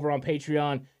 Also over on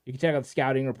Patreon, you can check out the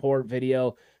scouting report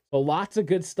video. So lots of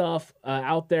good stuff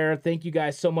out there. Thank you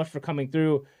guys so much for coming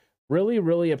through. Really,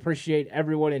 really appreciate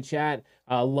everyone in chat.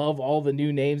 Love all the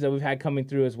new names that we've had coming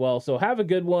through as well. So have a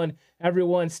good one,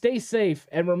 everyone. Stay safe,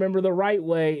 and remember, the right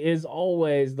way is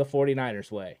always the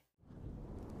 49ers way.